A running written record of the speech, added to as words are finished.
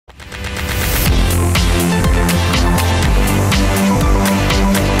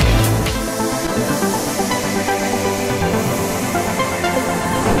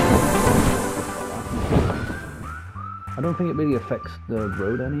don't think it really affects the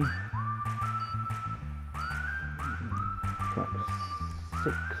road any. Track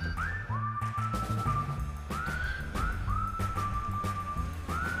 6.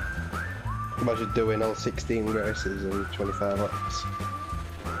 Imagine doing all 16 races in 25 laps.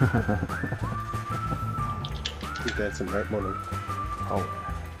 You're there to make money. Oh,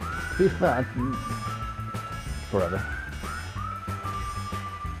 to be fair, forever.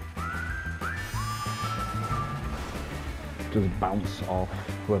 Just bounce off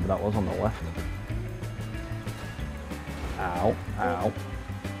whoever that was on the left. Ow, ow.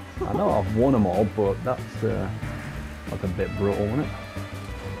 I know I've won them all, but that's like a bit brutal, isn't it?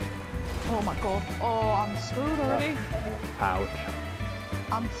 Oh my god. Oh, I'm screwed already. Ouch.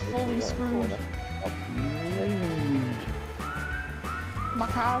 I'm fully screwed. My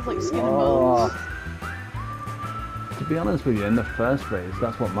car's like skin and bones. To be honest with you, in the first race,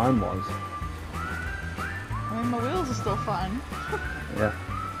 that's what mine was. I mean, my wheels are still fine. Yeah.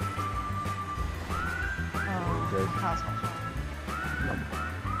 Oh, my car's not fine.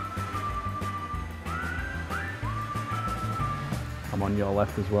 I'm on your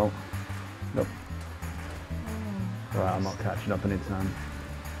left as well. Nope. Alright, I'm not catching up anytime.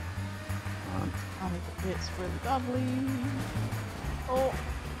 I need the pits really badly. Oh.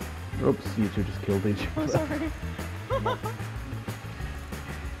 Oops, you two just killed each I'm other. sorry.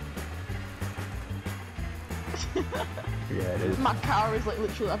 Yeah, it is. My car is like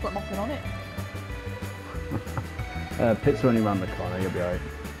literally, I've got nothing on it. Pits are only around the corner, you'll be alright.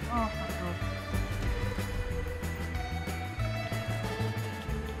 Oh, thank god.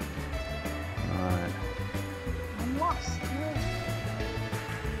 Alright. I'm lost.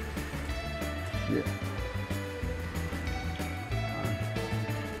 Yeah. Shit.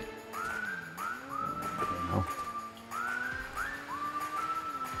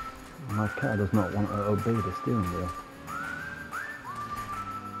 My car does not want to obey the steering wheel.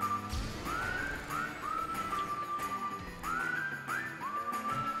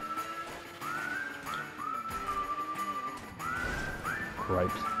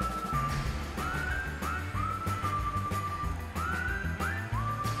 Cripes.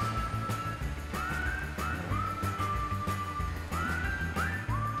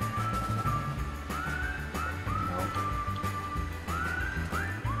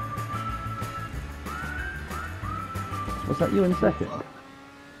 Was that you in second?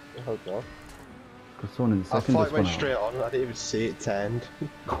 I hope not. Because someone in I second thought just it went went straight on, I didn't even see it turned.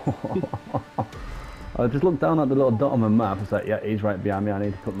 I just looked down at the little dot on my map. It's like, yeah, he's right behind me. I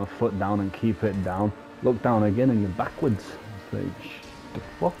need to put my foot down and keep it down. Look down again and you're backwards. It's like, the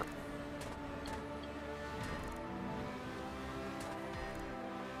fuck?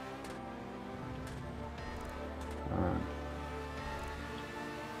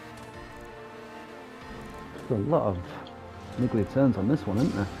 There's a lot of niggly turns on this one,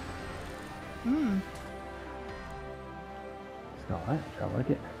 isn't there? Hmm. It's not right, I like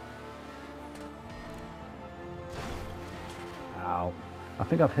it. Ow. I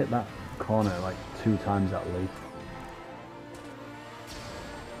think I've hit that corner like 2 times at least.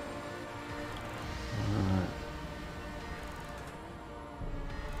 Alright.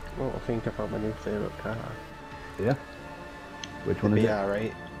 Well, I think I found my new favourite car. Yeah? Which one The is it?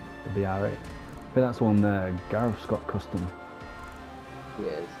 BR8. The BR8. I think that's one Gareth's got custom.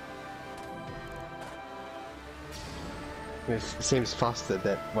 Yes. It seems faster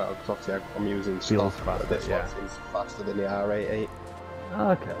than, well, because obviously I'm using Feels stock, but faster, this yeah. one seems faster than the R88.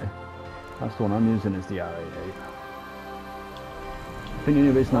 Okay. That's the one I'm using is the R88. I think the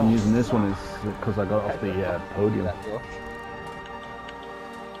only reason I'm using this one is because I got off the podium. I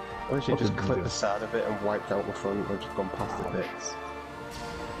wish you What just did you clipped do? the side of it and wiped out the front and just gone past the bits.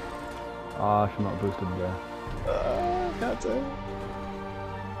 Ah, I should not have boosted there. Can't do.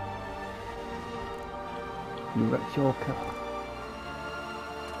 You wrecked your car.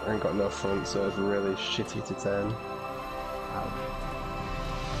 I ain't got no front, so it's really shitty to turn. Ouch.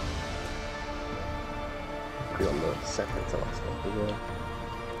 Be on the second to last one as well.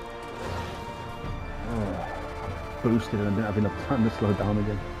 Oh. Boosted and I didn't have enough time to slow down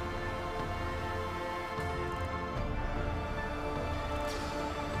again.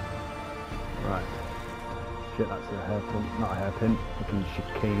 Right. Shit, that's a hairpin. Not a hairpin. Fucking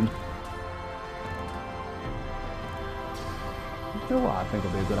chicane. You know what I think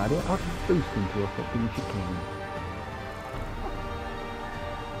would be a good idea? I'll just boost into a fucking chicane.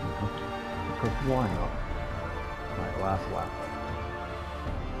 Because why not? Right, last lap.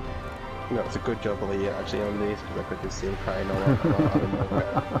 No, it's a good job of you actually on these because I could just see him crying all out of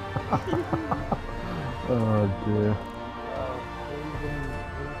nowhere. Oh dear.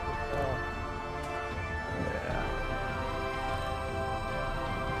 Yeah.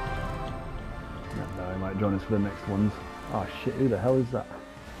 might join us for the next ones. Oh shit, who the hell is that?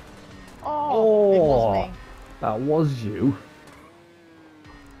 Oh, it was me. That was you.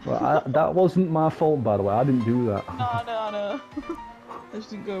 Well, that wasn't my fault, by the way. I didn't do that. No, I know. I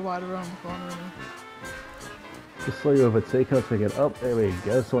just didn't go right around the corner. Just saw you overtake her, figured, oh, there we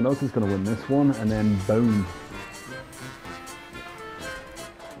go. Someone else is going to win this one, and then boom.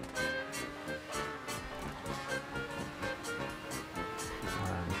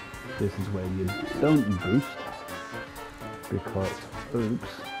 And this is where you don't boost, because, oops.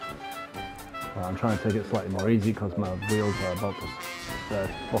 Well, I'm trying to take it slightly more easy, because my wheels are about to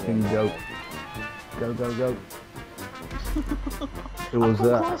fucking go. Go, go, go. It was I've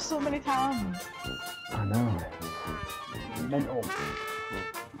come close so many times. I know. Mental.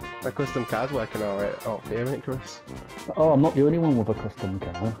 My custom car's working alright. Oh, yeah, isn't it, Chris? Oh, I'm not the only one with a custom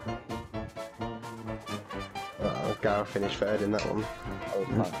car. Gareth finished third in that one. That was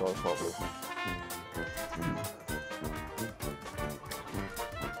Matt's fault, probably.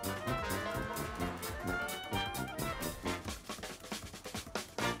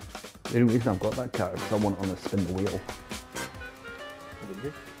 The only reason I've got that car is because I want it on a spin the wheel. Did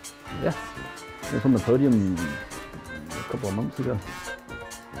you? Yeah. It was on the podium a couple of months ago.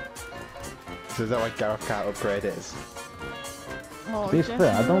 So is that why Gareth can't upgrade his? Oh, To be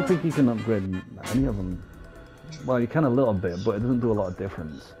fair, I don't think you can upgrade any of them. Well, you can a little bit, but it doesn't do a lot of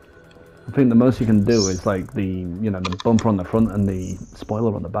difference. I think the most you can do is like the bumper on the front and the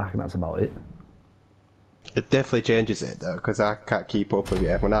spoiler on the back, and that's about it. It definitely changes it though, because I can't keep up with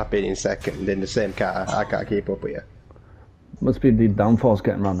you. When I've been in second in the same car, I can't keep up with you. Must be the downforce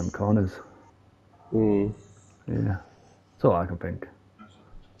getting around them corners. Mm. Yeah. That's all I can think.